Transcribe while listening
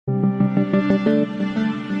Hi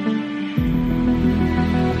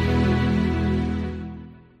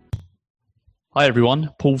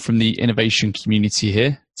everyone, Paul from the innovation community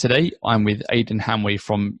here. Today I'm with Aidan Hanway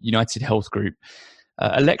from UnitedHealth Group.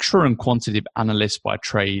 A lecturer and quantitative analyst by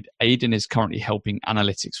trade, Aidan is currently helping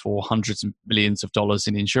analytics for hundreds of millions of dollars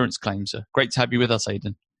in insurance claims. Great to have you with us,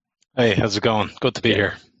 Aidan. Hey, how's it going? Good to be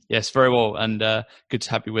here. Yes, very well, and good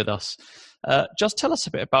to have you with us. Just tell us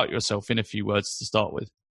a bit about yourself in a few words to start with.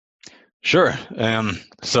 Sure.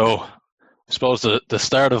 So I suppose the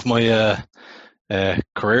start of my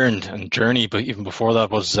career and journey, but even before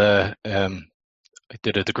that was I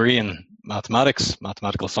did a degree in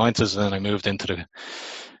mathematical sciences, and then I moved into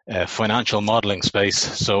the financial modeling space.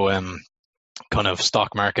 So kind of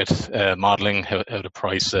stock market modeling, how to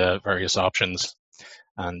price various options,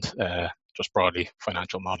 and just broadly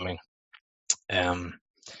financial modeling. I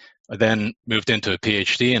then moved into a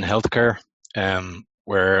PhD in healthcare,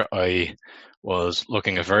 where I was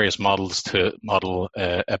looking at various models to model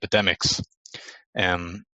epidemics.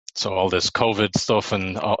 So all this COVID stuff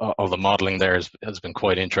and all the modeling there has been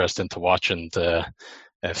quite interesting to watch and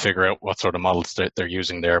figure out what sort of models they're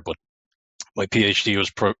using there. But my PhD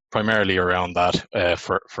was primarily around that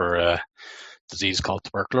for a disease called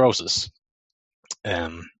tuberculosis.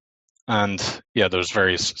 And yeah, there's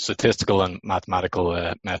various statistical and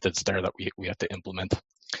mathematical methods there that we had to implement.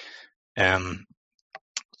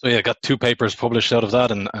 So yeah, I got 2 papers published out of that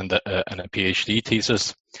and a PhD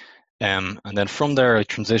thesis. And then from there, I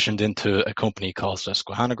transitioned into a company called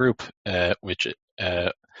Aidan Group, which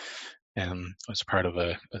I was part of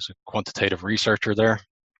as a quantitative researcher there.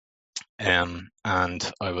 And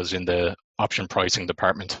I was in the option pricing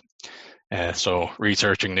department, so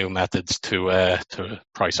researching new methods to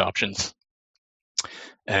price options.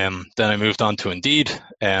 Then I moved on to Indeed,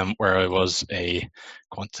 where I was a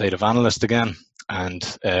quantitative analyst again,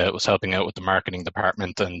 and was helping out with the marketing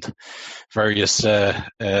department and various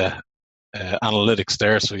analytics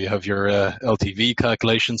there. So you have your LTV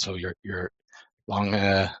calculation, so your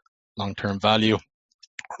long-term value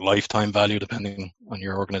or lifetime value, depending on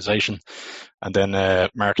your organization, and then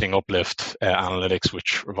marketing uplift analytics,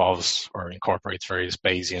 which revolves or incorporates various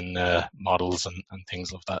Bayesian models and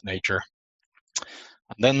things of that nature.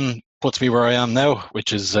 And then puts me where I am now,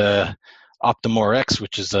 which is OptumRX,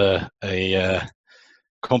 which is a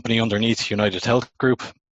company underneath UnitedHealth Group.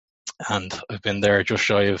 And I've been there just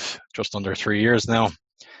shy of just under 3 years now,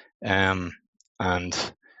 and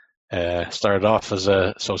started off as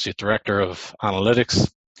an associate director of analytics,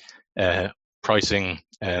 pricing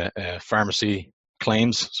pharmacy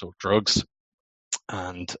claims, so drugs,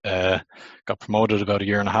 and got promoted about 1.5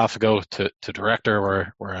 years ago to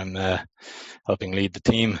director, where I'm helping lead the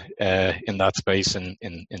team in that space in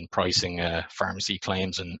pricing pharmacy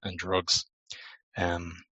claims and drugs.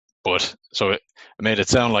 But so it made it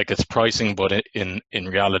sound like it's pricing, but in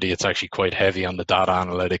reality, it's actually quite heavy on the data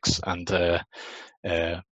analytics and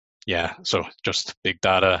yeah, so just big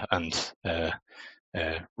data and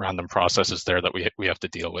random processes there that we have to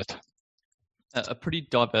deal with. A pretty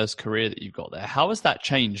diverse career that you've got there. How has that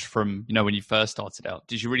changed from when you first started out?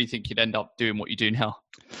 Did you really think you'd end up doing what you do now?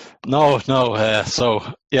 No.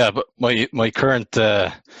 So yeah, but my current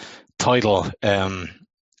title.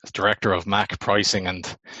 Director of MAC pricing,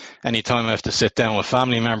 and anytime I have to sit down with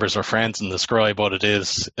family members or friends and describe what it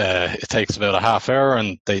is, it takes about a half hour,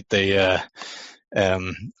 and I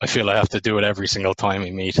feel I have to do it every single time we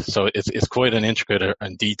meet. So it's quite an intricate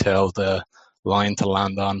and detailed line to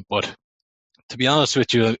land on. But to be honest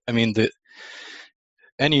with you, I mean,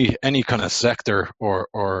 any kind of sector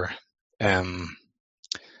or you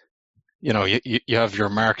have your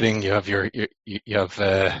marketing, you have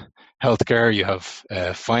healthcare, you have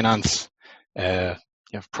finance, you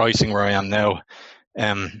have pricing where I am now.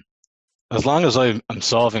 As long as I'm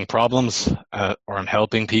solving problems or I'm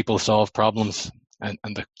helping people solve problems, and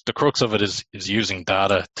the crux of it is using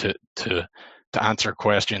data to answer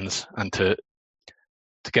questions and to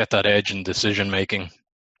get that edge in decision making.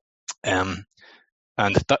 And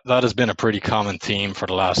that has been a pretty common theme for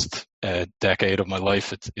the last decade of my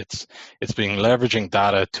life. It's been leveraging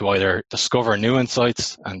data to either discover new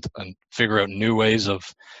insights and figure out new ways of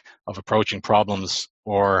approaching problems,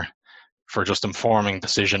 or for just informing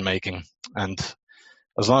decision making. And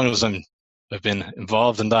as long as I've been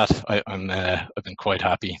involved in that, I've been quite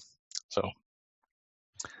happy. So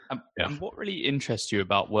yeah. And what really interests you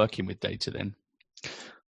about working with data then?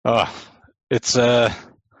 It's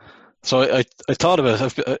so I thought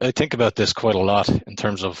about it. I think about this quite a lot in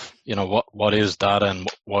terms of what is data and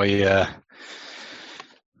why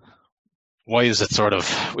is it sort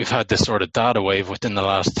of, we've had this sort of data wave within the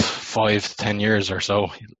last 5 to 10 years or so,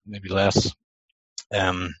 maybe less,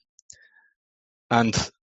 Um, and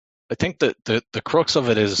I think that the crux of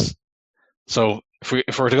it is, so if we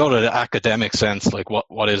were to go to the academic sense, like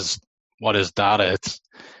what is data?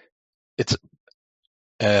 It's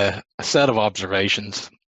a set of observations,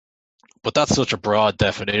 but that's such a broad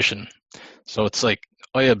definition. So it's like,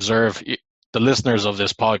 I observe, the listeners of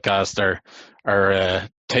this podcast are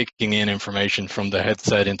taking in information from the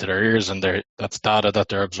headset into their ears, and that's data that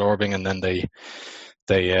they're absorbing, and then they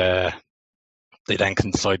then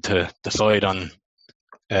can decide on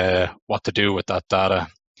what to do with that data.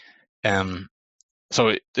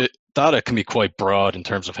 So data can be quite broad in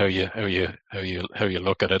terms of how you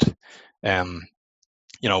look at it.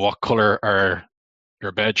 What color are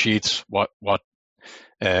your bed sheets? What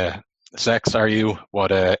sex are you?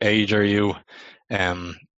 What age are you?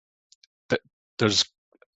 There's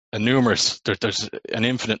there's an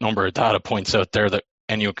infinite number of data points out there that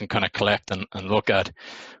anyone can kind of collect and look at,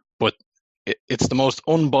 but it's the most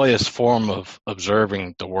unbiased form of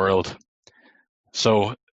observing the world.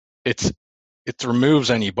 So it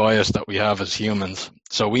removes any bias that we have as humans.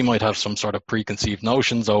 So we might have some sort of preconceived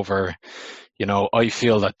notions over, I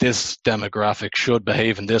feel that this demographic should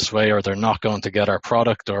behave in this way, or they're not going to get our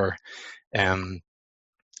product, or the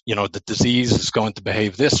disease is going to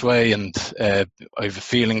behave this way, and I have a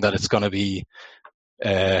feeling that it's going to be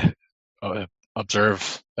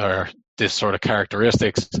observe or this sort of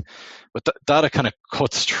characteristics. But data kind of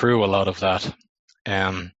cuts through a lot of that,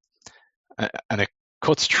 and it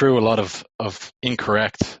cuts through a lot of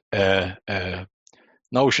incorrect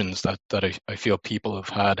notions that I feel people have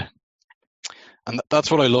had. And that's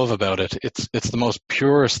what I love about it. It's the most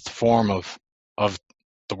purest form of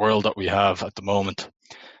the world that we have at the moment.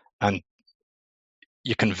 And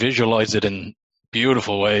you can visualize it in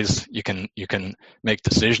beautiful ways. You can make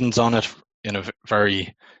decisions on it in a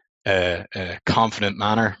very confident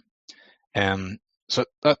manner. So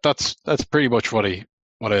that's pretty much what I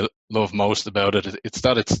love most about it. It's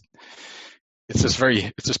this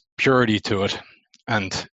purity to it,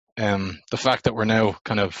 and the fact that we're now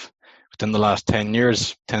kind of within the last 10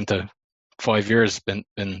 to 5 years been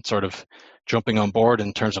sort of jumping on board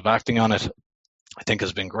in terms of acting on it, I think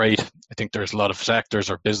has been great. I think there's a lot of sectors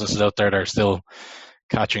or businesses out there that are still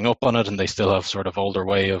catching up on it, and they still have sort of older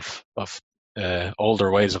ways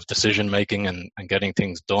of decision making and getting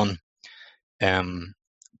things done.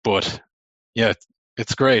 But yeah,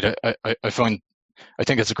 it's great. I think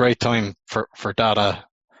it's a great time for data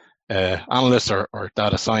analysts or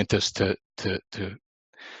data scientists to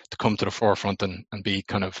come to the forefront and be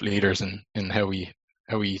kind of leaders in how we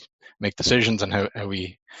make decisions and how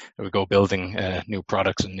we go building new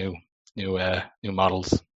products and new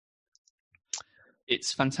models.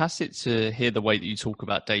 It's fantastic to hear the way that you talk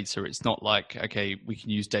about data. It's not like, okay, we can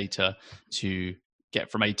use data to get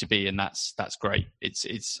from A to B, and that's great. It's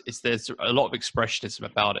there's a lot of expressionism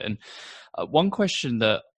about it. And one question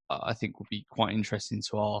that I think would be quite interesting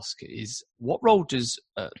to ask is, what role does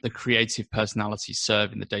the creative personality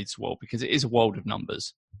serve in the data world? Because it is a world of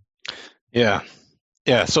numbers. Yeah.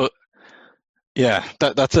 So yeah,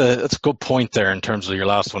 that's a good point there in terms of your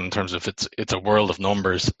last one, in terms of it's a world of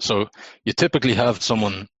numbers. So you typically have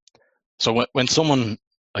someone. So when someone,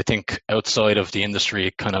 I think, outside of the industry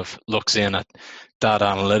kind of looks in at data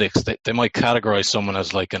analytics, they might categorize someone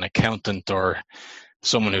as like an accountant, or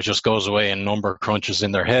someone who just goes away and number crunches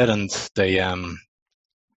in their head, and they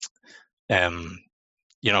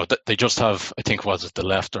they just have, I think, was it the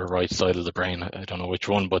left or right side of the brain? I don't know which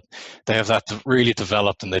one, but they have that really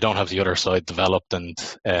developed, and they don't have the other side developed. And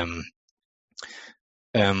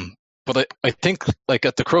but I think, like,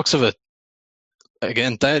 at the crux of it,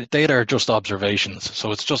 again, data are just observations.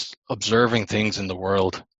 So it's just observing things in the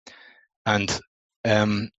world, and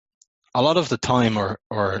a lot of the time, or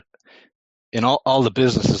in all the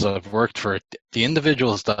businesses I've worked for, the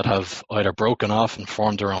individuals that have either broken off and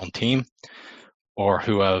formed their own team, or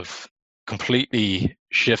who have completely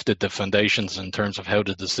shifted the foundations in terms of how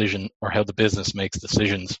the business makes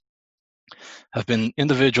decisions, have been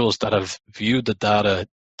individuals that have viewed the data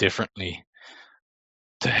differently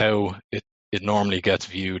to how it normally gets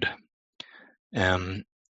viewed. So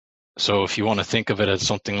if you want to think of it as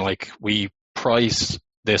something like, we price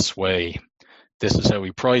this way, this is how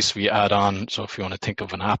we price, we add on. So if you want to think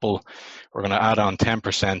of an apple, we're going to add on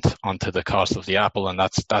 10% onto the cost of the apple, and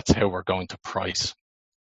that's how we're going to price.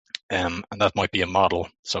 And that might be a model.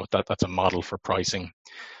 So that's a model for pricing.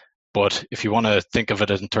 But if you want to think of it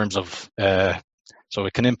in terms of, so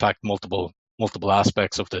it can impact multiple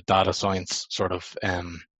aspects of the data science sort of,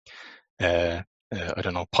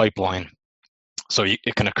 pipeline. So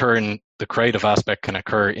it can occur in the creative aspect can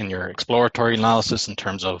occur in your exploratory analysis, in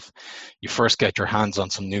terms of you first get your hands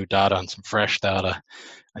on some new data and some fresh data,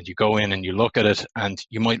 and you go in and you look at it, and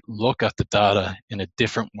you might look at the data in a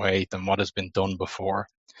different way than what has been done before.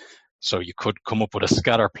 So you could come up with a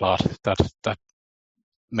scatter plot that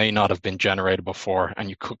may not have been generated before, and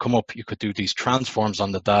you could do these transforms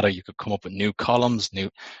on the data. You could come up with new columns,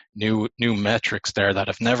 new metrics there that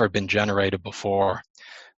have never been generated before.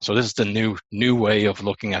 So this is the new way of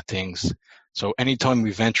looking at things. So anytime we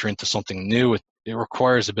venture into something new, it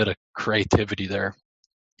requires a bit of creativity there.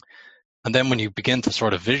 And then when you begin to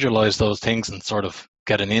sort of visualize those things and sort of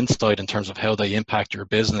get an insight in terms of how they impact your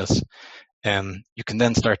business, you can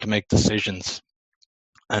then start to make decisions.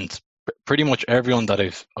 And pretty much everyone that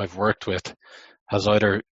I've worked with has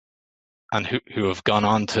either, and who have gone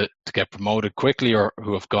on to get promoted quickly, or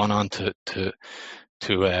who have gone on to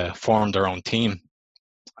form their own team,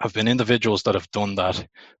 have been individuals that have done that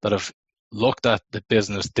have looked at the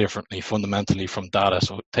business differently, fundamentally, from data.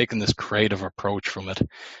 So taken this creative approach from it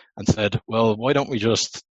and said, well, why don't we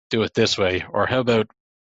just do it this way? Or how about,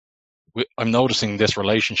 I'm noticing this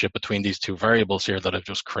relationship between these two variables here that I've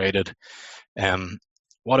just created.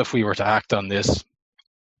 What if we were to act on this?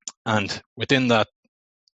 And within that,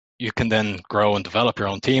 you can then grow and develop your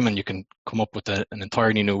own team, and you can come up with an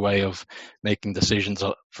entirely new way of making decisions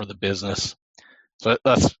for the business. So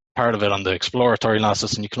that's part of it on the exploratory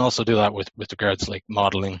analysis, and you can also do that with regards to like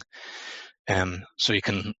modeling. So you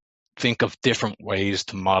can think of different ways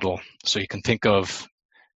to model. So you can think of,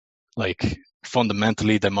 like,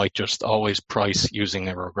 fundamentally, they might just always price using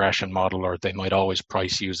a regression model, or they might always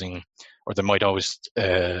price using, or they might always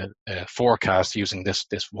forecast using this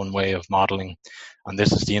one way of modeling. And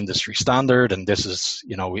this is the industry standard, and this is,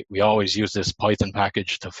 we always use this Python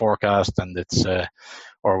package to forecast, and it's,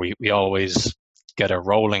 or we always get a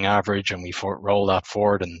rolling average, and we roll that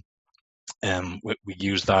forward, and we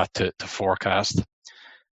use that to forecast.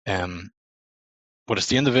 But it's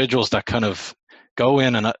the individuals that kind of go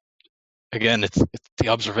in, and again, it's the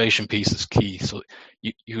observation piece is key. So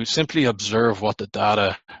you simply observe what the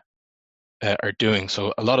data are doing.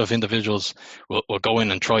 So a lot of individuals will go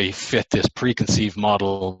in and try fit this preconceived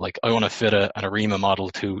model, like, I want to fit an ARIMA model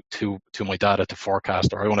to my data to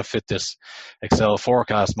forecast, or I want to fit this Excel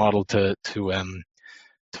forecast model to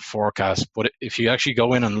forecast. But if you actually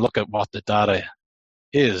go in and look at what the data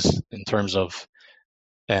is, in terms of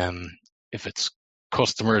if it's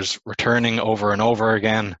customers returning over and over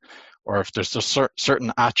again, or if there's just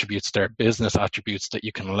certain attributes there, business attributes that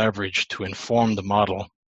you can leverage to inform the model,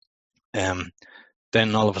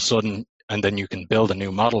 then all of a sudden, and then you can build a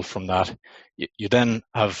new model from that, you then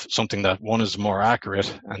have something that, one, is more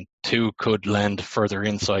accurate, and two, could lend further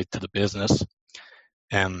insight to the business.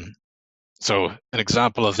 So an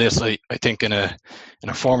example of this, I think in a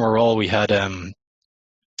former role we had,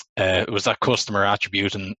 it was that customer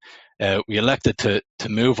attribute, and we elected to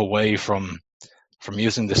move away from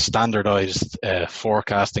using this standardized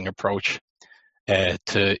forecasting approach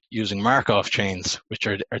to using Markov chains, which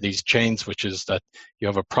are these chains which is that you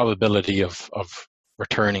have a probability of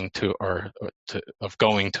returning to, or of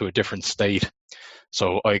going to a different state.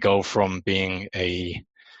 So I go from being a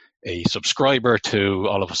subscriber to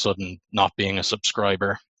all of a sudden not being a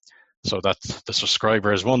subscriber. So that's, the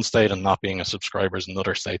subscriber is one state, and not being a subscriber is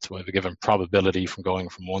another state. So I have a given probability from going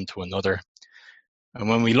from one to another. And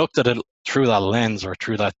when we looked at it through that lens, or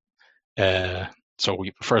through that, so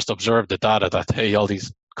we first observed the data that, hey, all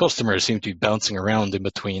these customers seem to be bouncing around in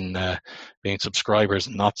between being subscribers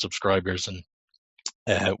and not subscribers. And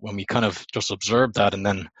when we kind of just observed that, and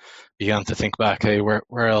then began to think back, hey,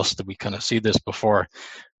 where else did we kind of see this before?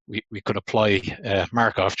 We could apply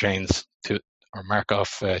Markov chains to, or Markov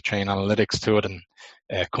chain analytics to it, and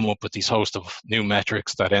come up with these host of new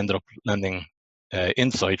metrics that ended up lending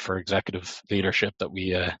insight for executive leadership that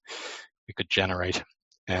we could generate.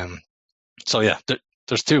 So yeah,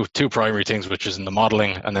 there's two primary things, which is in the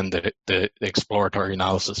modeling, and then the exploratory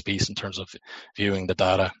analysis piece in terms of viewing the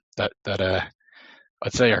data that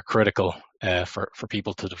I'd say are critical for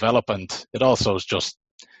people to develop. And it also is just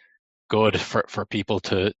good for people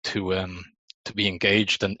to be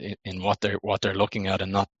engaged in what they're looking at,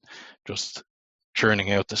 and not just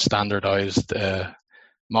churning out the standardized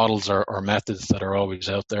models or methods that are always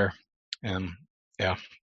out there. Yeah.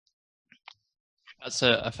 That's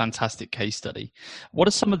a fantastic case study. What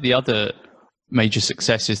are some of the other major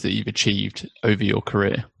successes that you've achieved over your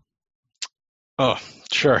career? Oh,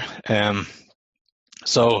 sure.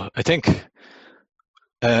 So I think,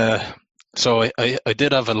 so I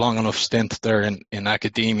did have a long enough stint there in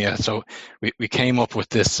academia. So we came up with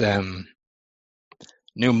this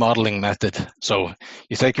new modeling method. So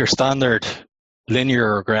you take your standard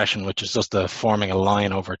linear regression, which is just forming a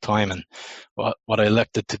line over time, and what I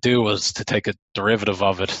elected to do was to take a derivative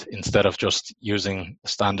of it instead of just using the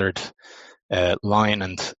standard line,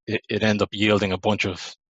 and it ended up yielding a bunch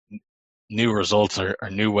of new results or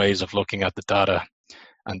new ways of looking at the data,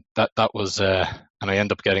 and that was and I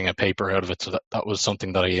ended up getting a paper out of it. So that was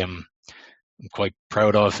something that I'm quite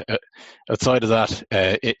proud of. Outside of that,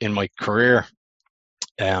 in my career,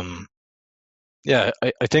 yeah,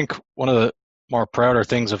 I think one of the more prouder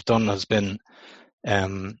things I've done has been,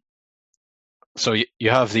 so you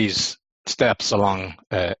have these steps along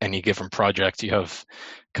any given project. You have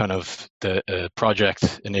kind of the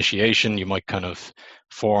project initiation. You might kind of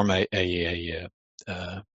form a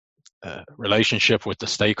relationship with the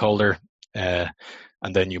stakeholder, and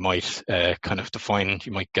then you might kind of define,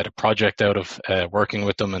 you might get a project out of working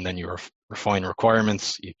with them, and then you refine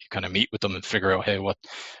requirements. You kind of meet with them and figure out, hey, what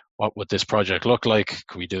would this project look like?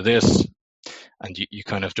 Could we do this? And you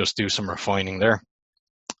kind of just do some refining there.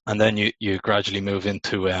 And then you gradually move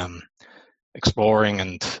into exploring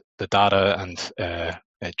and the data and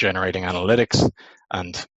generating analytics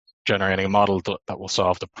and generating a model that will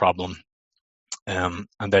solve the problem. And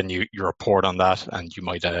then you report on that, and you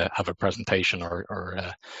might have a presentation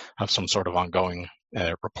or have some sort of ongoing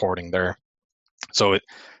reporting there. So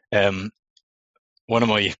one of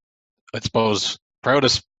my, I suppose,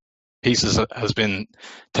 proudest pieces has been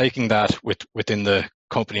taking that within the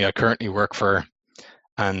company I currently work for,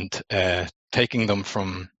 and taking them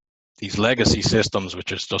from these legacy systems,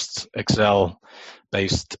 which is just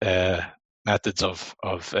Excel-based methods of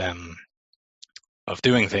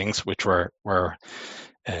doing things, which were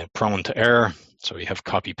prone to error. So you have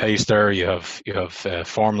copy paste error, you have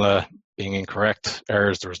formula being incorrect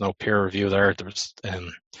errors. There was no peer review there.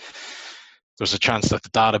 There's a chance that the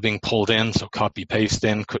data being pulled in, so copy paste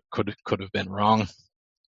in, could have been wrong.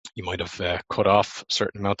 You might have cut off a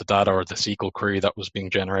certain amount of data, or the SQL query that was being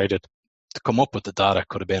generated to come up with the data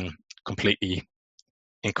could have been completely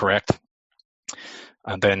incorrect.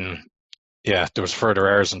 And then, yeah, there was further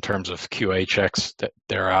errors in terms of QA checks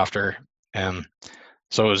thereafter.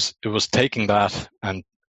 So it was taking that and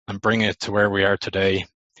bringing it to where we are today,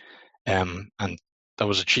 and that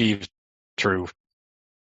was achieved through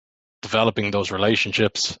developing those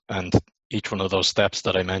relationships and each one of those steps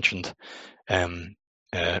that I mentioned,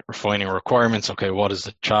 refining requirements. Okay, what is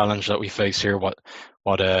the challenge that we face here? What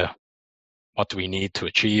do we need to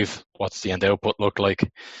achieve? What's the end output look like?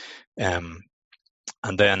 And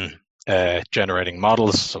then generating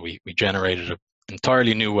models. So we generated an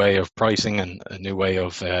entirely new way of pricing and a new way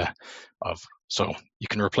of so you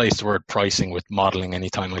can replace the word pricing with modeling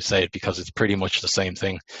anytime I say it, because it's pretty much the same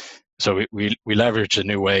thing. So we leveraged a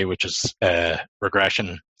new way, which is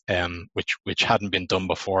regression, which hadn't been done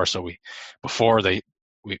before. So we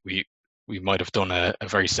might have done a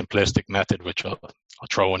very simplistic method, which I'll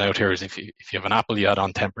throw one out here, is if you have an apple, you add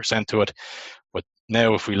on 10% to it. But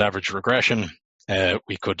now if we leverage regression,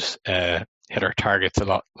 we could hit our targets a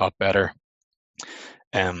lot better.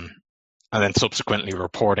 And then subsequently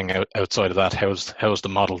reporting outside of that, how's the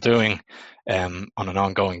model doing on an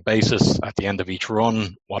ongoing basis at the end of each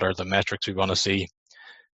run? What are the metrics we want to see?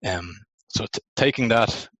 So taking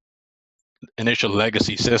that initial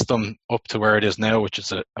legacy system up to where it is now, which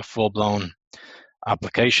is a full-blown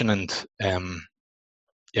application, and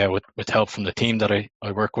with help from the team that I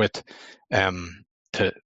work with, I'm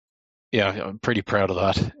pretty proud of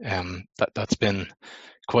that. That's been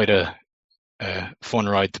quite a fun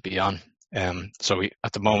ride to be on. So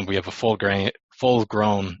at the moment we have a full-grown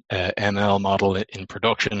ML model in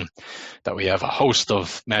production, that we have a host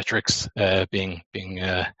of metrics being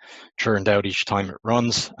churned out each time it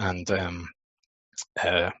runs, and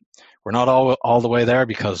we're not all the way there,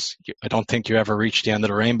 because I don't think you ever reach the end of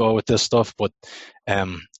the rainbow with this stuff. But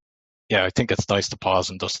I think it's nice to pause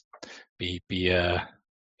and just be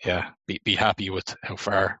happy with how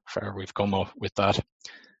far we've come up with that.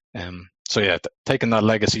 Taking that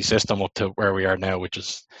legacy system up to where we are now, which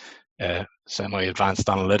is semi-advanced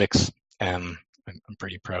analytics, I'm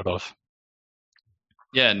pretty proud of.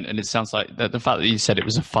 Yeah, and it sounds like the fact that you said it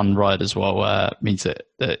was a fun ride as well means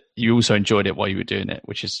that you also enjoyed it while you were doing it,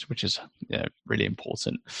 which is really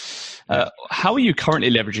important. How are you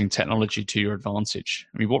currently leveraging technology to your advantage?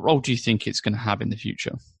 I mean, what role do you think it's going to have in the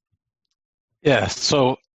future? Yeah,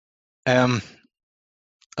 so I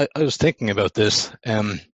was thinking about this.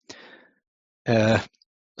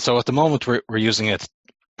 So at the moment we're using it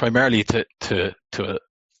primarily to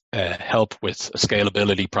help with a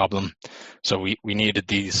scalability problem. So we needed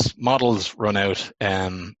these models run out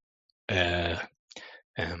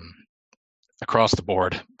across the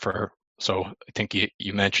board. So I think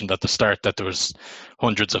you mentioned at the start that there was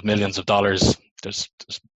hundreds of millions of dollars.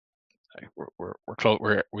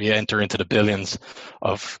 We enter into the billions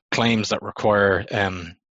of claims that require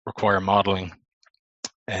modeling.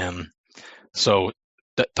 So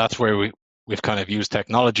that's where we've kind of used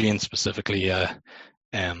technology, and specifically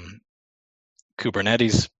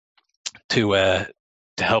Kubernetes to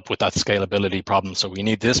help with that scalability problem. So we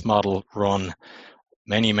need this model run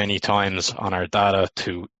many times on our data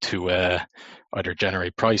to either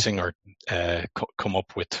generate pricing or come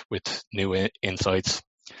up with new insights.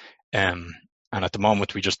 And at the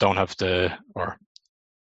moment, we just don't have or a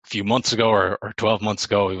few months ago or 12 months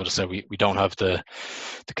ago, we would have said we don't have the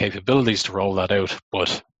capabilities to roll that out.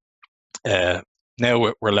 But now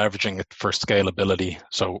we're leveraging it for scalability.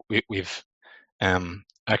 So we've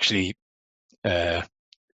actually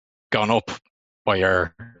gone up by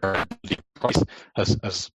our price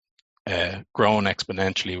has grown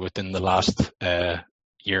exponentially within the last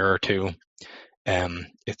year or two.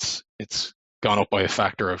 It's gone up by a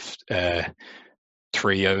factor of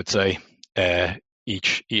 3, I would say,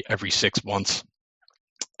 every 6 months.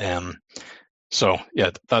 So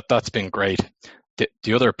yeah, that's been great.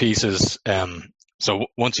 The other piece is, so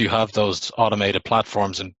once you have those automated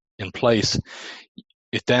platforms in place,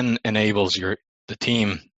 it then enables the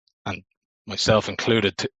team, and myself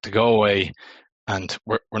included, to go away, and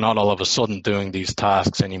we're not all of a sudden doing these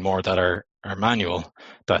tasks anymore that are manual,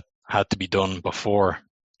 that had to be done before.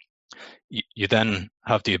 You then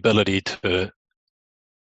have the ability to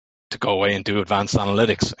go away and do advanced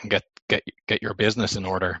analytics and get your business in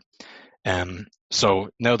order. So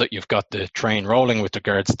now that you've got the train rolling with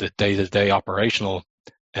regards to day-to-day operational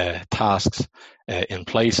tasks in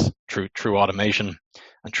place through automation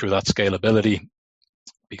and through that scalability,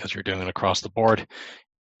 because you're doing it across the board,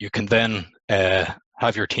 you can then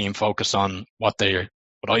have your team focus on what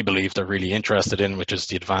I believe they're really interested in, which is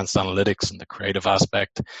the advanced analytics and the creative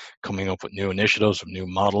aspect, coming up with new initiatives, with new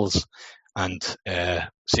models, and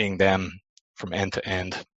seeing them from end to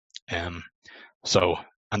end. And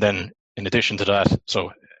then in addition to that,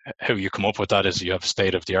 so how you come up with that is you have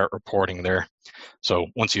state-of-the-art reporting there. So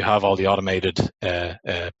once you have all the automated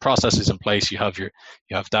processes in place, you have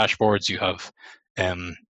dashboards, you have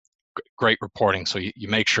great reporting. So you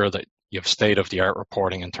make sure that you have state-of-the-art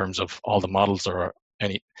reporting in terms of all the models or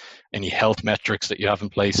any health metrics that you have in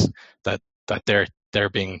place, that they're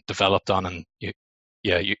being developed on, and you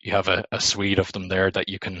have a suite of them there that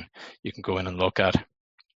you can go in and look at,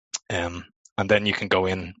 and then you can go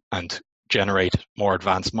in and generate more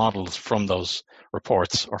advanced models from those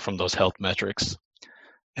reports or from those health metrics.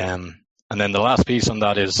 And then the last piece on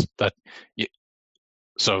that is that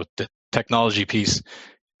so the technology piece,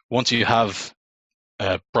 once you have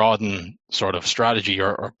a broaden sort of strategy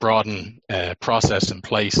or broaden process in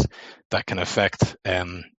place that can affect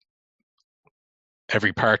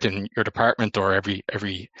every part in your department or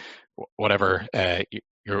every whatever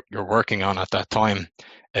you're working on at that time,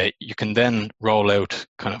 you can then roll out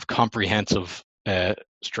kind of comprehensive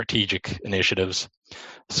strategic initiatives.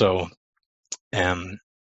 So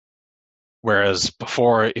whereas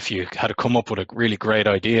before, if you had to come up with a really great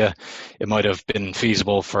idea, it might have been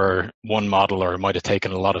feasible for one model, or it might have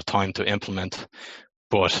taken a lot of time to implement.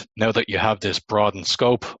 But now that you have this broadened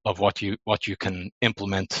scope of what you can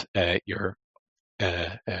implement your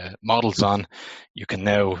models on, you can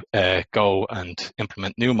now go and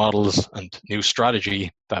implement new models and new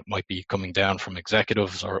strategy that might be coming down from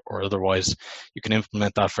executives or otherwise. You can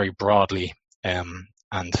implement that very broadly,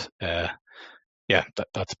 that's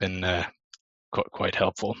been quite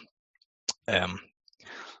helpful.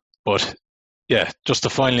 But yeah, just to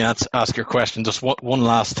finally ask your question, just one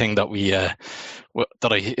last thing that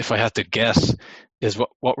if I had to guess, is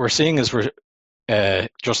what we're seeing is we're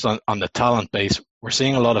just on the talent base, we're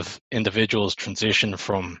seeing a lot of individuals transition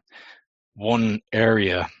from one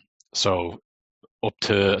area. So up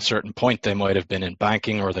to a certain point, they might have been in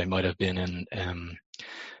banking, or they might have been in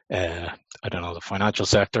the financial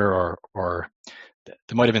sector, or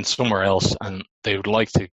they might have been somewhere else, and they would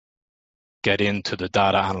like to get into the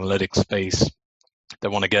data analytics space. They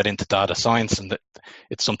want to get into data science, and that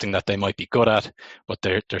it's something that they might be good at, but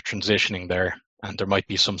they're transitioning there, and there might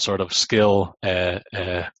be some sort of skill, there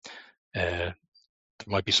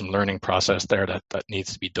might be some learning process there that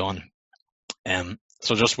needs to be done.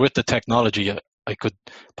 So just with the technology, I could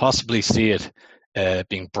possibly see it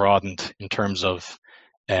being broadened in terms of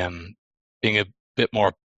being a bit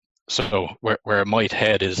more. So where it might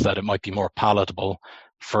head is that it might be more palatable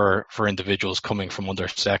for individuals coming from other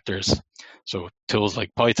sectors. So tools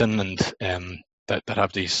like Python and that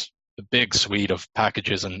have these big suite of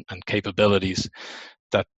packages and capabilities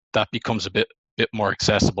that becomes a bit more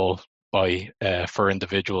accessible for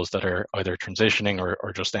individuals that are either transitioning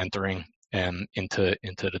or just entering into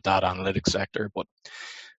the data analytics sector. But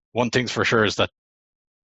one thing's for sure is that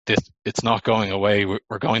it's not going away.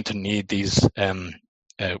 We're going to need these.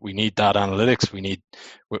 We need data analytics.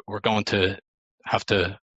 We're going to have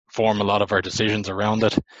to form a lot of our decisions around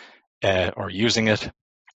it or using it.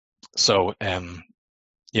 So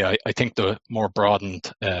I think the more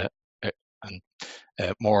broadened and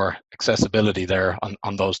more accessibility there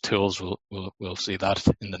on those tools, we'll see that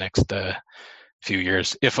in the next few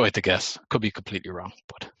years. If I had to guess, could be completely wrong,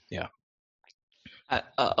 but yeah.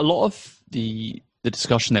 A lot of the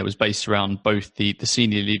discussion there was based around both the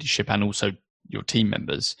senior leadership and also your team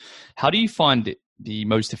members. How do you find it the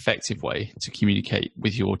most effective way to communicate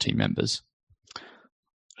with your team members?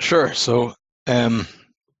 Sure. So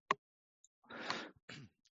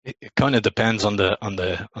it kind of depends on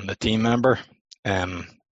the team member.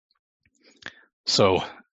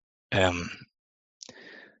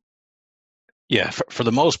 For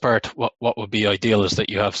the most part, what would be ideal is that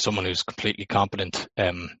you have someone who's completely competent.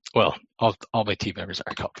 All my team members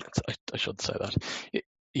are competent. I should say that.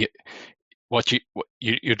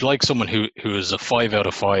 You'd like someone who is a 5 out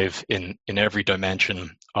of 5 in every dimension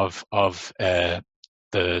of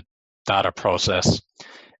the data process.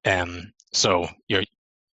 So you're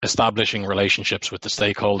establishing relationships with the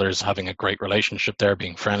stakeholders, having a great relationship there,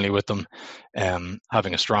 being friendly with them,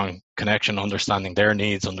 having a strong connection, understanding their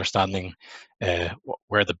needs, understanding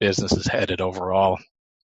where the business is headed overall.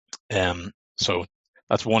 So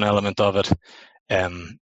that's one element of it.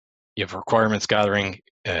 You have requirements gathering,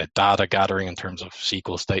 data gathering in terms of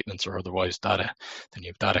SQL statements or otherwise data. Then you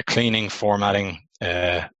have data cleaning, formatting,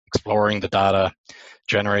 exploring the data,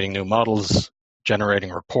 generating new models, generating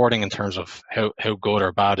reporting in terms of how good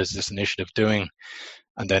or bad is this initiative doing,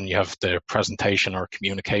 and then you have the presentation or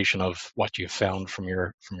communication of what you've found from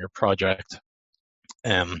your project.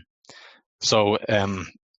 For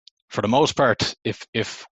the most part, if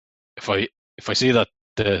I see that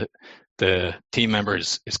the team member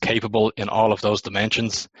is capable in all of those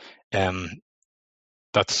dimensions,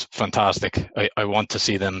 that's fantastic. I want to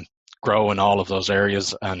see them grow in all of those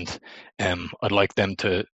areas, and I'd like them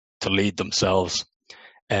to lead themselves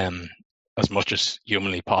as much as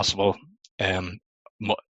humanly possible,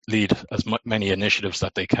 lead as many initiatives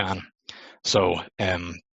that they can. So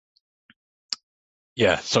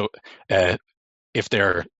if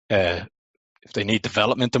they need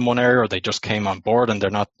development in one area, or they just came on board and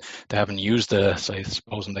they haven't used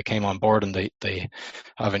supposing they came on board and they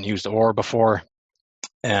haven't used OR before,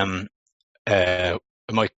 it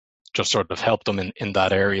might just sort of help them in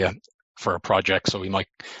that area for a project. So we might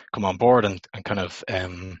come on board and kind of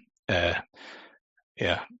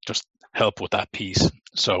just help with that piece.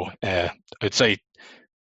 So I'd say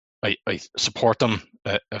I support them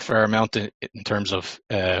a fair amount in terms of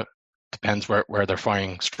depends where they're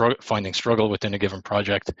finding struggle within a given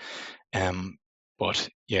project. But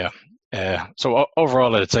yeah, so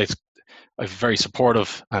overall I'd say I'm very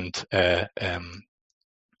supportive, and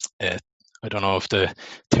I don't know if the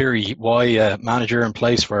Theory Y manager in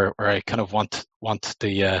place where I kind of want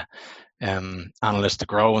the analyst to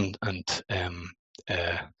grow and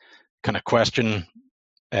kind of question,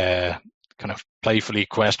 kind of playfully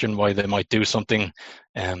question why they might do something.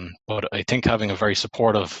 But I think having a very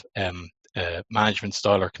supportive management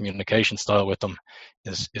style or communication style with them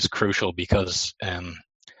is crucial, because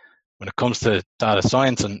when it comes to data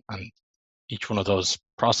science and each one of those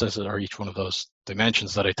processes or each one of those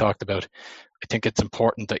dimensions that I talked about, I think it's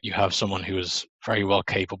important that you have someone who is very well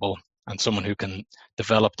capable and someone who can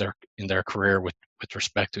develop in their career with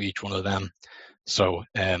respect to each one of them. So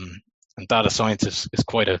and data science is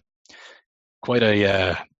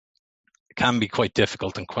can be quite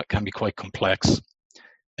difficult and can be quite complex.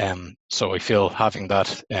 So I feel having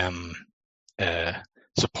that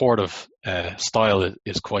supportive style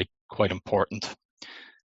is quite important.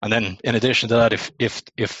 And then in addition to that, if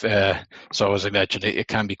so as I mentioned, it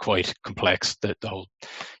can be quite complex.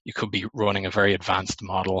 You could be running a very advanced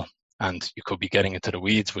model, and you could be getting into the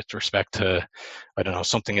weeds with respect to, I don't know,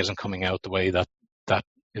 something isn't coming out the way that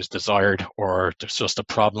is desired, or there's just a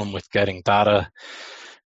problem with getting data,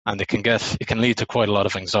 and it can lead to quite a lot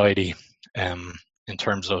of anxiety in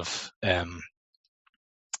terms of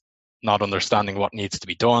not understanding what needs to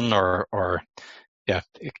be done, or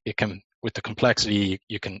it can, with the complexity,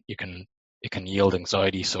 it can yield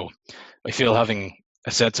anxiety. So I feel having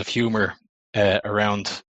a sense of humor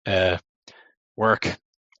around work,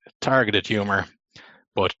 targeted humor,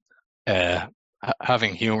 but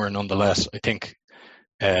having humor nonetheless, I think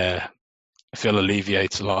I feel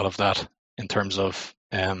alleviates a lot of that in terms of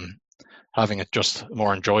having it just a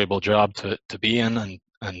more enjoyable job to be in,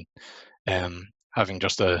 and having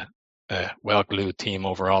just a well-glued team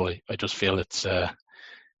overall. I just feel it's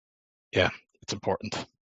it's important.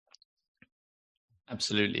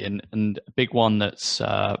 Absolutely, and a big one that's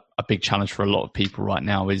a big challenge for a lot of people right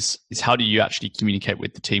now is how do you actually communicate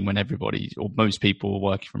with the team when everybody or most people are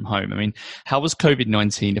working from home? I mean, how has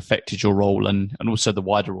COVID-19 affected your role and also the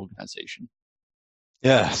wider organization?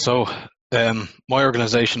 Yeah, so my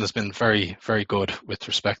organization has been very, very good with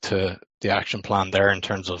respect to the action plan there in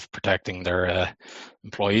terms of protecting their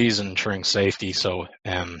employees and ensuring safety. So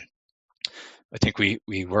I think we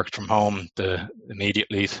worked from home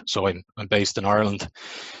immediately. So I'm based in Ireland.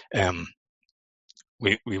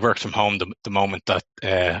 We worked from home the moment that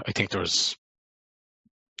I think there was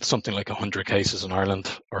something like 100 cases in Ireland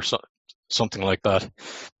or something like that.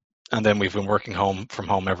 And then we've been working from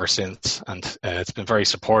home ever since, and it's been very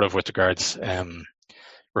supportive with regards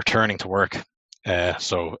returning to work.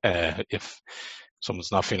 So if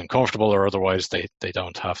someone's not feeling comfortable or otherwise, they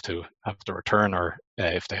don't have to return, or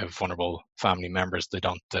if they have vulnerable family members, they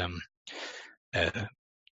don't. There's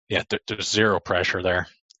zero pressure there.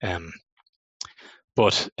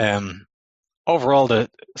 But overall,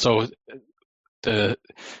 so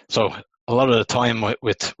a lot of the time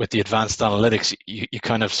with the advanced analytics, you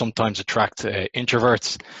kind of sometimes attract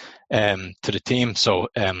introverts to the team. So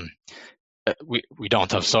we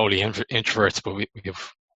don't have solely introverts, but we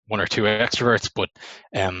have one or two extroverts. But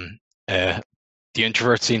the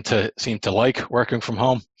introverts seem to like working from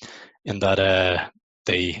home, in that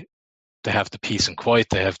they have the peace and quiet,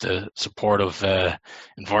 they have the supportive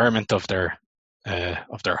environment of their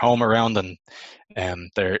home around,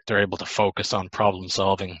 and they're able to focus on problem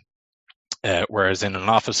solving. Whereas in an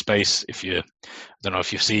office space, I don't know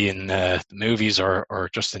if you see in the movies or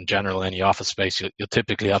just in general any office space, you'll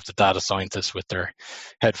typically have the data scientists with their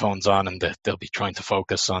headphones on, and they'll be trying to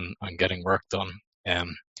focus on getting work done.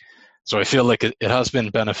 So I feel like it has been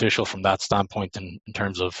beneficial from that standpoint in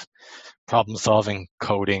terms of problem solving,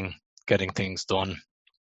 coding, getting things done.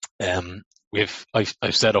 I've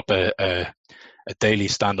set up a daily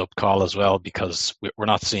stand-up call as well, because we're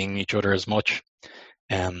not seeing each other as much.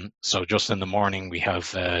 So just in the morning, we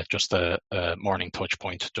have just a morning touch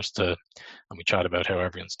point, and we chat about how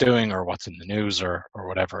everyone's doing or what's in the news or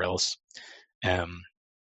whatever else.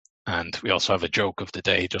 And we also have a joke of the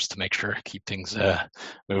day just to make sure keep things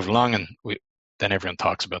move along. And then everyone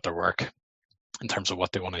talks about their work in terms of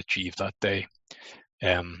what they want to achieve that day.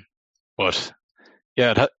 But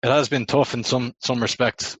yeah, it has been tough in some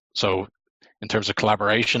respects. So in terms of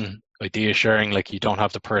collaboration, idea sharing, like you don't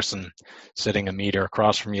have the person sitting a meter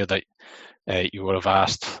across from you that you would have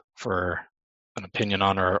asked for an opinion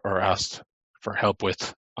on or asked for help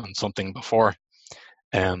with on something before.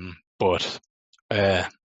 But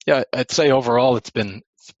I'd say overall it's been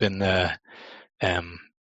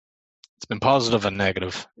positive and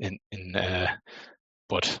negative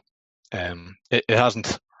but it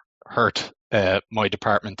hasn't hurt my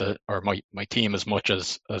department or my team as much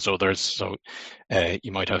as others. So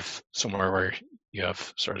you might have somewhere where you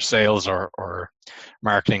have sort of sales or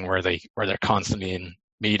marketing where they're constantly in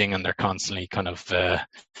meeting, and they're constantly kind of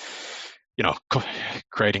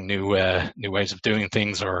creating new ways of doing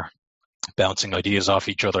things or bouncing ideas off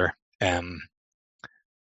each other.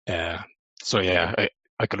 So yeah,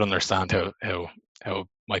 I could understand how it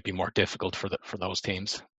might be more difficult for those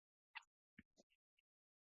teams.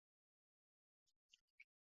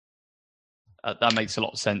 That makes a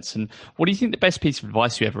lot of sense. And what do you think the best piece of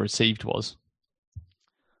advice you ever received was?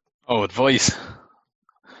 Oh, advice.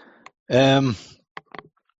 I'd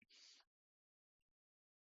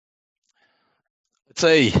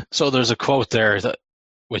say, so there's a quote there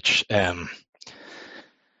which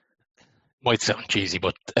might sound cheesy,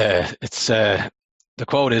 but it's the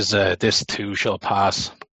quote is "This too shall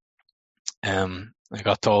pass." It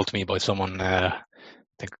got told to me by someone I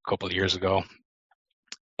think a couple of years ago.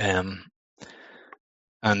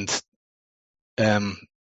 And it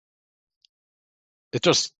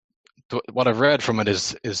just, what I've read from it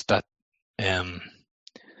is that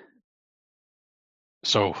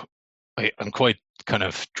so I'm quite kind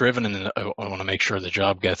of driven, and I want to make sure the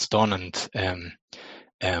job gets done, and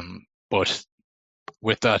but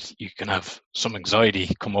with that you can have some anxiety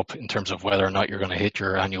come up in terms of whether or not you're going to hit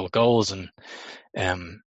your annual goals, and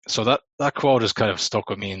so that quote has kind of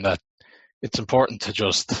stuck with me, in that it's important to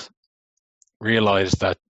just realize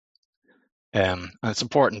that and it's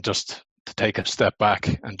important just to take a step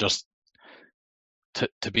back and just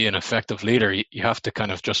to be an effective leader. You have to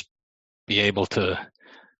kind of just be able to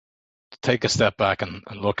take a step back and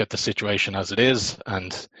look at the situation as it is,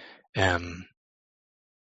 and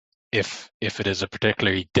if it is a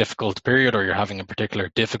particularly difficult period, or you're having a particular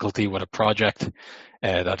difficulty with a project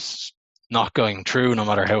that's not going through, no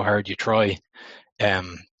matter how hard you try,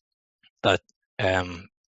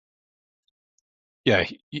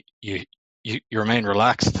 you remain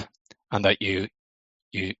relaxed, and that you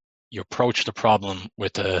approach the problem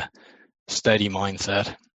with a steady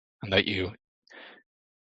mindset, and that you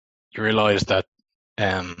realize that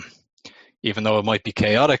even though it might be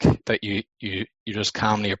chaotic, that you just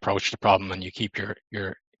calmly approach the problem, and you keep your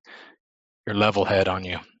level head on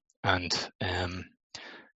you. And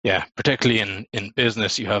particularly in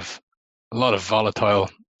business, you have a lot of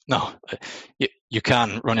you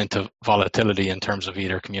can run into volatility in terms of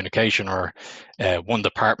either communication, or one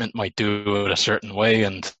department might do it a certain way,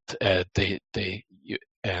 and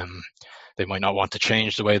they might not want to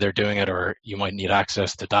change the way they're doing it, or you might need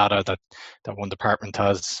access to data that one department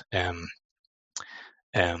has.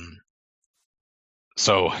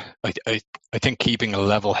 So I think keeping a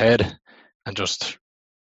level head and just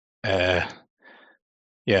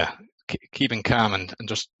keeping calm and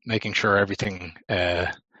just making sure everything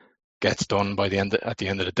gets done at the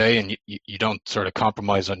end of the day, and you don't sort of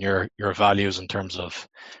compromise on your values in terms of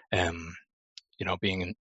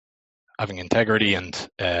having integrity and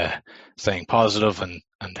staying positive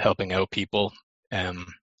and helping out people.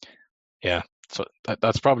 So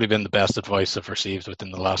that's probably been the best advice I've received within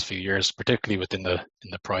the last few years, particularly within the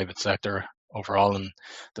private sector overall, and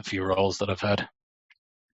the few roles that I've had.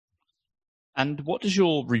 And what does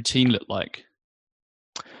your routine look like?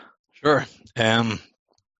 Sure.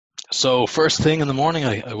 So first thing in the morning,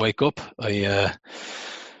 I wake up. I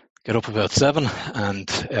get up about 7, and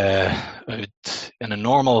in a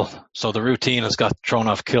normal, so the routine has got thrown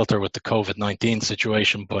off kilter with the COVID-19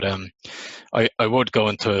 situation, but I would go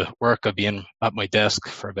into work. I'd be in at my desk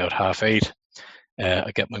for about 8:30.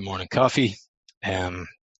 I get my morning coffee, and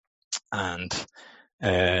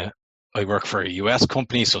I work for a US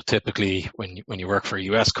company. So typically when you work for a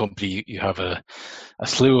US company, you have a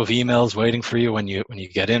slew of emails waiting for you when you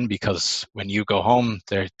get in, because when you go home,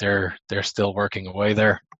 they're still working away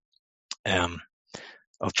there.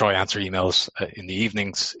 I'll try answer emails in the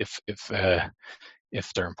evenings if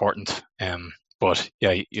they're important. But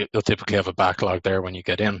yeah, you'll typically have a backlog there when you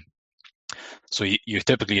get in. So you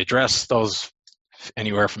typically address those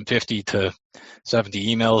anywhere from 50 to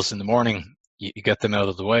 70 emails in the morning. You get them out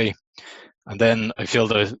of the way. And then I feel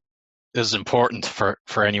that this is important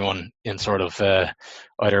for anyone in sort of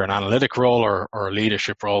either an analytic role or a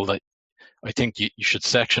leadership role, that I think you should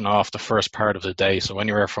section off the first part of the day. So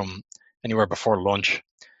anywhere before lunch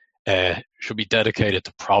should be dedicated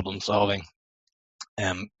to problem solving,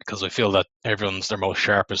 because I feel that everyone's their most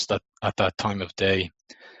sharpest at that time of day.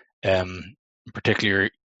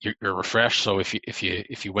 Particularly you're refreshed. So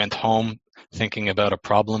if you went home thinking about a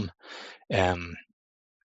problem,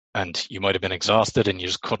 and you might have been exhausted and you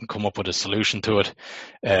just couldn't come up with a solution to it,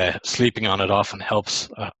 sleeping on it often helps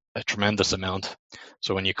a tremendous amount.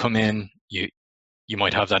 So when you come in, you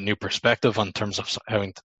might have that new perspective in terms of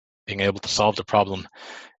being able to solve the problem,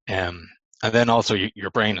 and then also your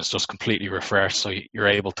brain is just completely refreshed, so you're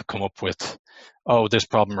able to come up with, oh, this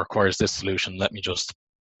problem requires this solution, let me just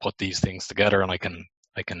put these things together and I can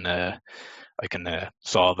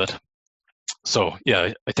solve it. So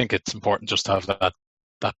yeah, I think it's important just to have that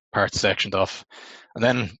part sectioned off. And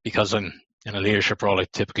then because I'm in a leadership role, I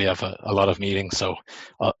typically have a lot of meetings, so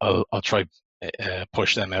I'll try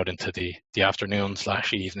push them out into the afternoon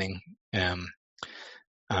 / evening,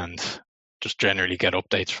 and just generally get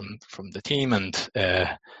updates from the team and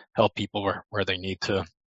help people where they need to,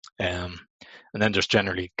 and then just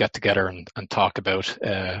generally get together and talk about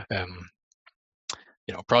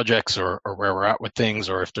projects or where we're at with things,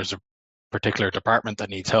 or if there's a particular department that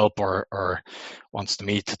needs help or wants to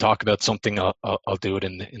meet to talk about something, I'll do it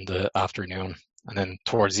in the afternoon. And then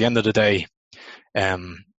towards the end of the day,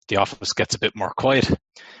 the office gets a bit more quiet,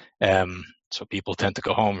 so people tend to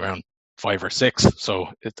go home around 5 or 6. So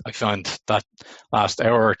I find that last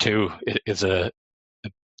hour or two is a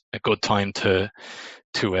good time to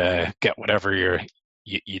get whatever you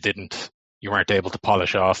weren't able to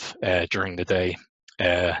polish off during the day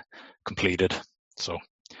completed. So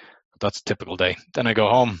that's a typical day. Then I go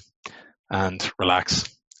home and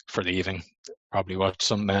relax for the evening. Probably watch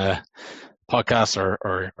some podcasts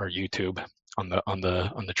or YouTube on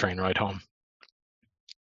the train ride home.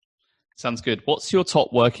 Sounds good. What's your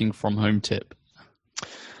top working from home tip?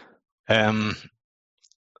 So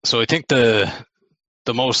I think the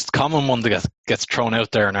most common one that gets thrown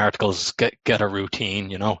out there in articles, get a routine.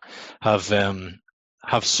 Have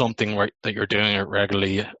have something that you're doing it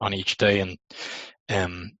regularly on each day. And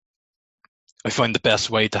I find the best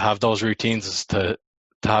way to have those routines is to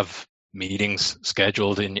have meetings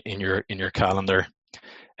scheduled in your calendar.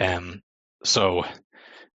 So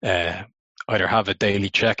either have a daily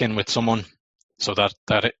check-in with someone, so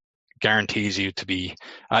that it guarantees you to be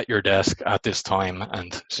at your desk at this time,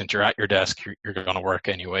 and since you're at your desk, you're going to work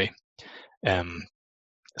anyway.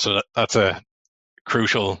 So that's a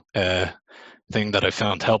crucial thing that I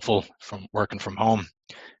found helpful from working from home.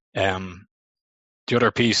 The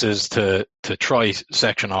other piece is to try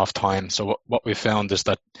section off time. So what we found is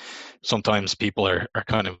that sometimes people are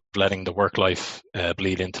kind of letting the work life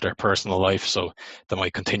bleed into their personal life. So they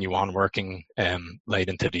might continue on working late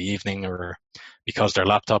into the evening, or because their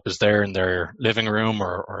laptop is there in their living room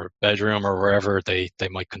or bedroom or wherever, they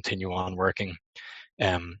might continue on working.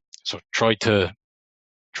 So try to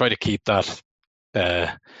keep that,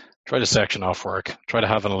 try to section off work, try to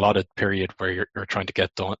have an allotted period where you're trying to get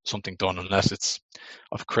something done, unless it's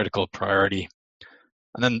of critical priority.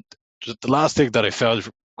 And then the last thing that I found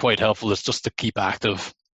quite helpful is just to keep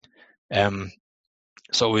active.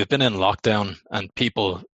 So we've been in lockdown, and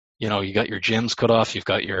people, you got your gyms cut off,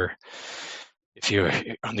 if you're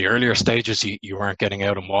on the earlier stages, you weren't getting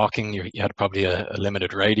out and walking, you had probably a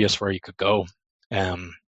limited radius where you could go.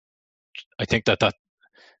 I think that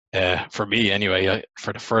for me anyway,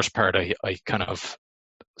 for the first part, I kind of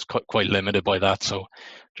was quite limited by that. So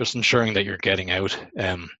just ensuring that you're getting out,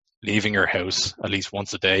 leaving your house at least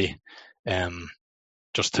once a day,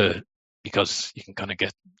 because you can kind of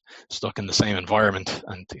get stuck in the same environment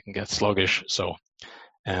and you can get sluggish. So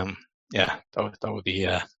that would be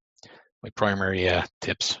my primary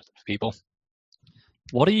tips to people.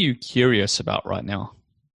 What are you curious about right now?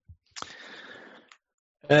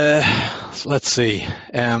 So let's see.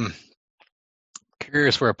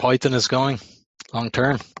 Curious where Python is going long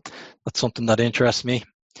term. That's something that interests me.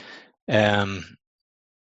 Be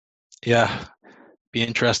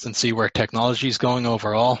interested to see where technology is going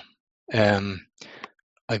overall.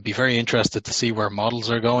 I'd be very interested to see where models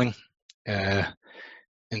are going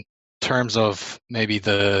in terms of maybe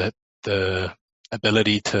the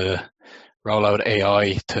ability to roll out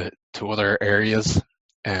AI to other areas.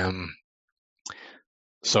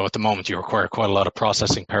 So at the moment, you require quite a lot of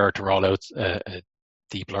processing power to roll out a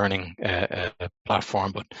deep learning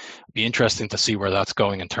platform, but it'd be interesting to see where that's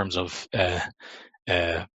going in terms of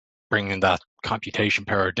bringing that computation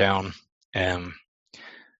power down.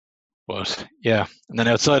 But yeah, and then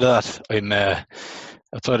outside of that, I'm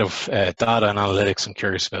outside of data and analytics, I'm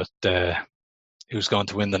curious about who's going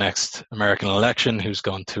to win the next American election, who's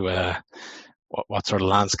going to what sort of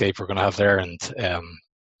landscape we're going to have there, and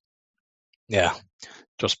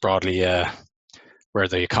just broadly where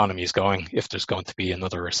the economy is going, if there's going to be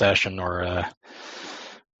another recession, or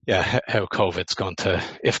how COVID's going to,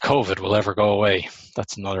 if COVID will ever go away.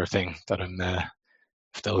 That's another thing that I'm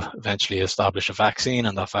if they'll eventually establish a vaccine,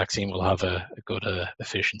 and that vaccine will have a good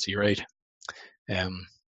efficiency rate.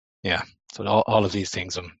 So all of these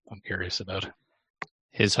things I'm curious about.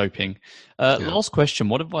 Here's hoping. Last question: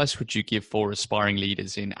 what advice would you give for aspiring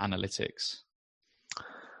leaders in analytics?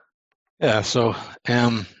 Yeah, so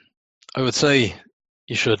I would say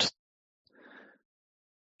you should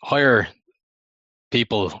hire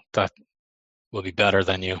people that will be better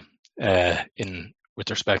than you with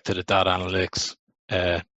respect to the data analytics,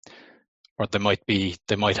 or they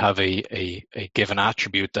might have a given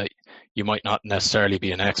attribute that you might not necessarily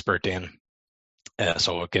be an expert in.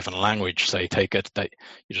 So a given language, say, take it, that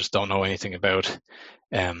you just don't know anything about,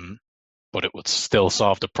 but it would still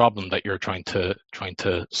solve the problem that you're trying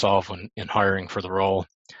to solve in hiring for the role.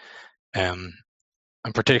 And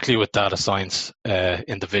particularly with data science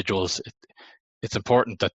individuals, it's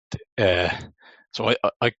important that so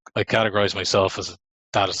I categorize myself as a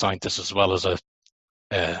data scientist as well as a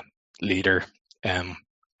leader,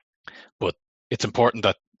 but it's important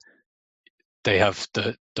that they have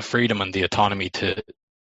the freedom and the autonomy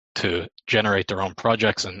to generate their own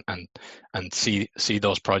projects and see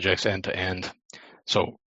those projects end to end.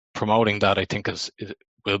 So promoting that, I think,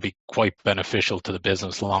 will be quite beneficial to the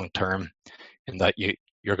business long term, in that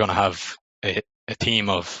you're going to have a team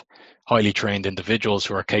of highly trained individuals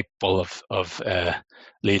who are capable of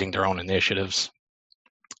leading their own initiatives.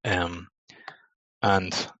 And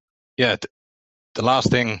yeah, the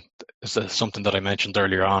last thing is something that I mentioned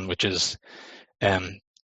earlier on, which is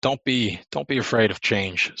don't be afraid of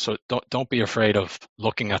change. So don't be afraid of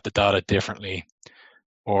looking at the data differently,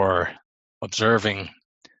 or observing,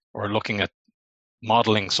 or looking at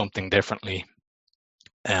modeling something differently.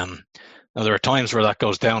 Now there are times where that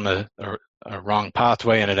goes down a a wrong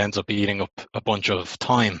pathway, and it ends up eating up a bunch of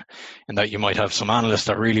time. And that you might have some analyst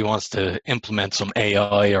that really wants to implement some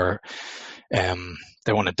AI, or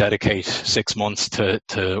they want to dedicate 6 months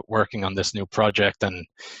to working on this new project, and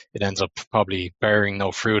it ends up probably bearing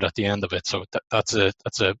no fruit at the end of it. So that's an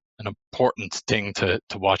important thing to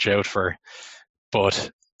watch out for.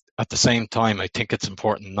 But at the same time, I think it's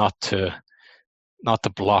important not to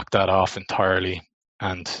block that off entirely,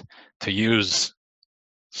 and to use,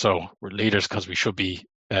 so we're leaders because we should be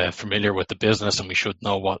familiar with the business, and we should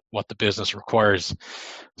know what the business requires.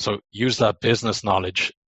 So use that business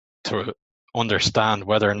knowledge to understand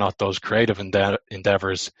whether or not those creative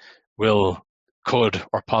endeavors could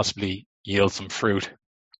or possibly yield some fruit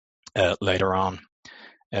later on.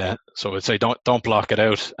 So I'd say don't block it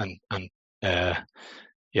out, and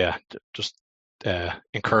just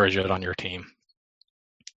encourage it on your team.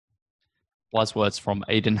 Wise words from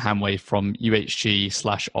Aidan Hanway from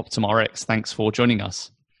UHG/OptumRX. Thanks for joining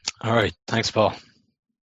us. All right. Thanks, Paul.